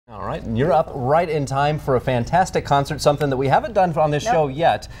All right, and you're up right in time for a fantastic concert, something that we haven't done on this show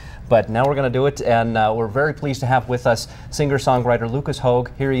yet, but now we're going to do it, and we're very pleased to have with us singer-songwriter Lucas Hoge.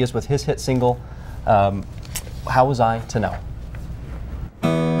 Here he is with his hit single, How Was I to Know?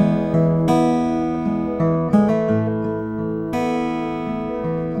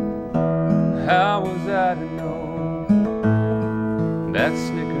 How was I to know that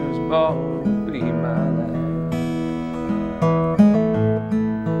Snickers bar would be my life?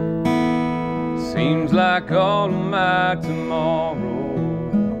 Seems like all of my tomorrow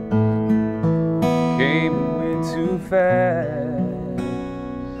came and went too fast.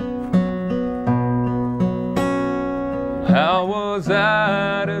 How was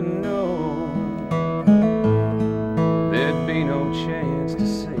I to know there'd be no chance to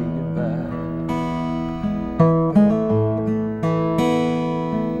say goodbye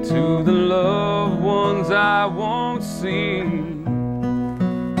to the loved ones I won't see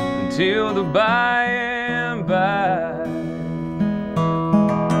until the by and by?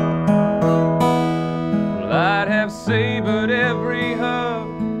 Well, I'd have savored every hug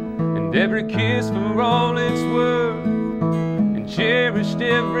and every kiss for all it's worth, and cherished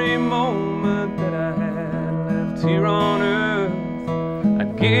every moment that I had left here on earth.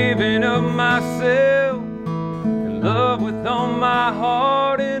 I'd given up myself and love with all my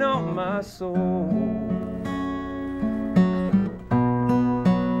heart and all my soul.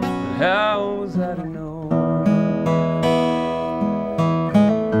 How was I to know?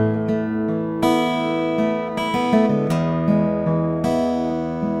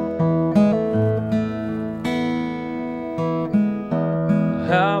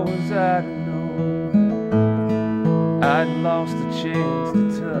 How was I to know I'd lost the chance to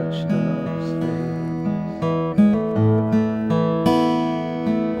touch love's face,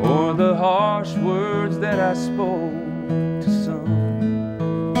 or the harsh words that I spoke to some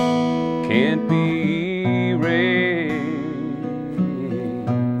can't be erased?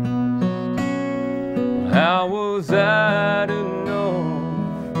 How was I to know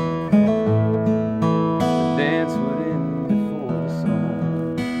the dance would end before the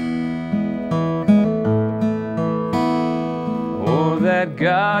song, or that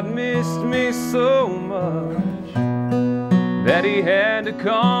God missed me so much that He had to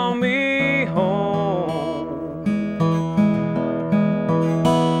call me home?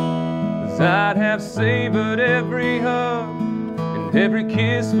 I'd have savored every hug and every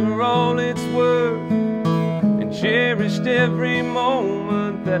kiss for all it's worth, and cherished every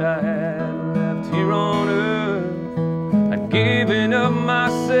moment that I had left here on earth. I'd given up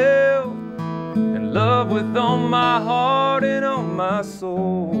myself and love with all my heart and all my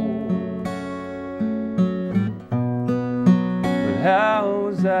soul. But how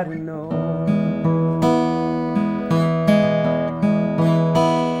was I to know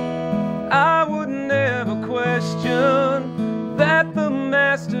I would never question that the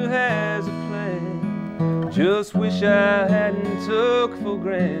Master has a plan? Just wish I hadn't took for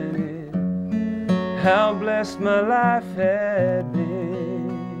granted how blessed my life had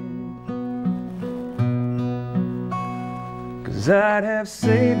been. 'Cause I'd have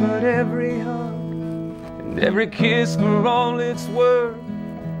savored every hug and every kiss for all it's worth,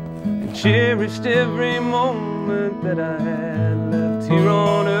 and cherished every moment that I had left here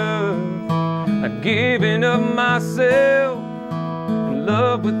on earth. I'd given up myself and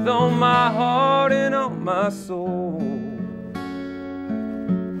love with all my heart and all my soul.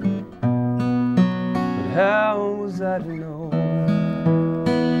 But how was I to know?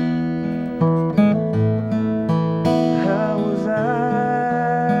 How was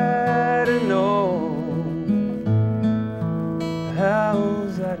I to know? How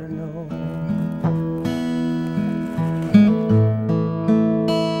was I to know?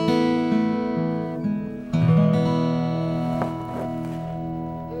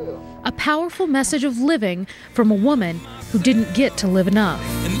 A powerful message of living from a woman who didn't get to live enough.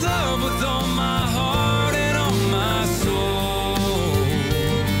 In love with all my heart and all my soul.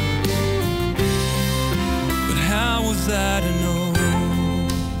 But how was I to know?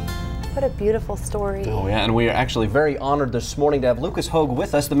 What a beautiful story. Oh yeah, and we are actually very honored this morning to have Lucas Hoge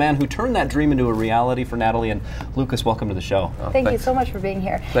with us, the man who turned that dream into a reality for Natalie. And Lucas, welcome to the show. Thank you so much for being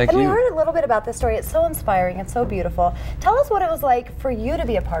here. Thank you. And we heard a little bit about this story. It's so inspiring and so beautiful. Tell us what it was like for you to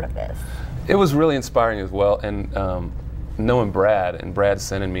be a part of this. It was really inspiring as well, and knowing Brad and Brad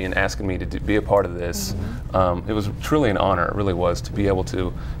sending me and asking me to be a part of this, it was truly an honor. It really was, to be able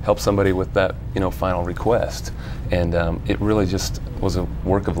to help somebody with that, final request. And it really just was a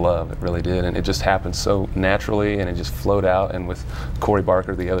work of love. It really did, and it just happened so naturally, and it just flowed out. And with Corey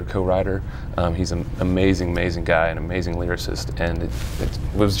Barker, the other co-writer, he's an amazing, amazing guy, an amazing lyricist, and it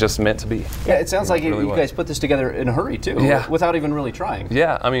was just meant to be. Yeah, it sounds like really you guys put this together in a hurry too, Yeah. without even really trying.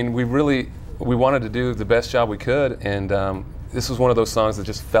 Yeah, I mean, we wanted to do the best job we could, and this was one of those songs that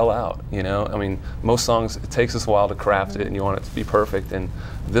just fell out, I mean, most songs, it takes us a while to craft it, and you want it to be perfect, and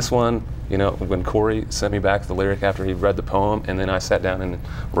this one, when Corey sent me back the lyric after he read the poem, and then I sat down and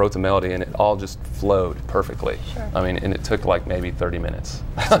wrote the melody, and it all just flowed perfecly. Sure. I mean, and it took like maybe 30 minutes.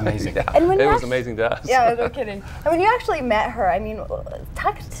 That's amazing. Yeah, And when it you was amazing to us. Yeah, no kidding. And when you actually met her, I mean,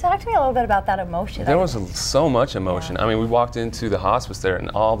 talk to me a little bit about that emotion. There was so much emotion. I mean, we walked into the hospice there,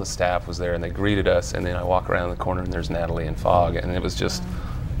 and all the staff was there, and they greeted us, and then I walk around the corner, and there's Natalie and Fogg, and it was just,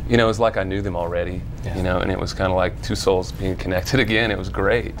 it was like I knew them already, and it was kind of like two souls being connected again. It was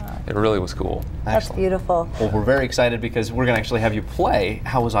great. It really was cool. That's beautiful. Well, we're very excited because we're going to actually have you play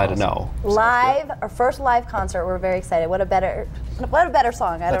How Was I to Know? Live, our first live concert. We're very excited. What a better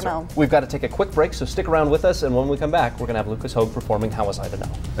song. I don't know. We've got to take a quick break, so stick around with us, and when we come back, we're going to have Lucas Hoge performing How Was I to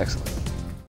Know? Excellent.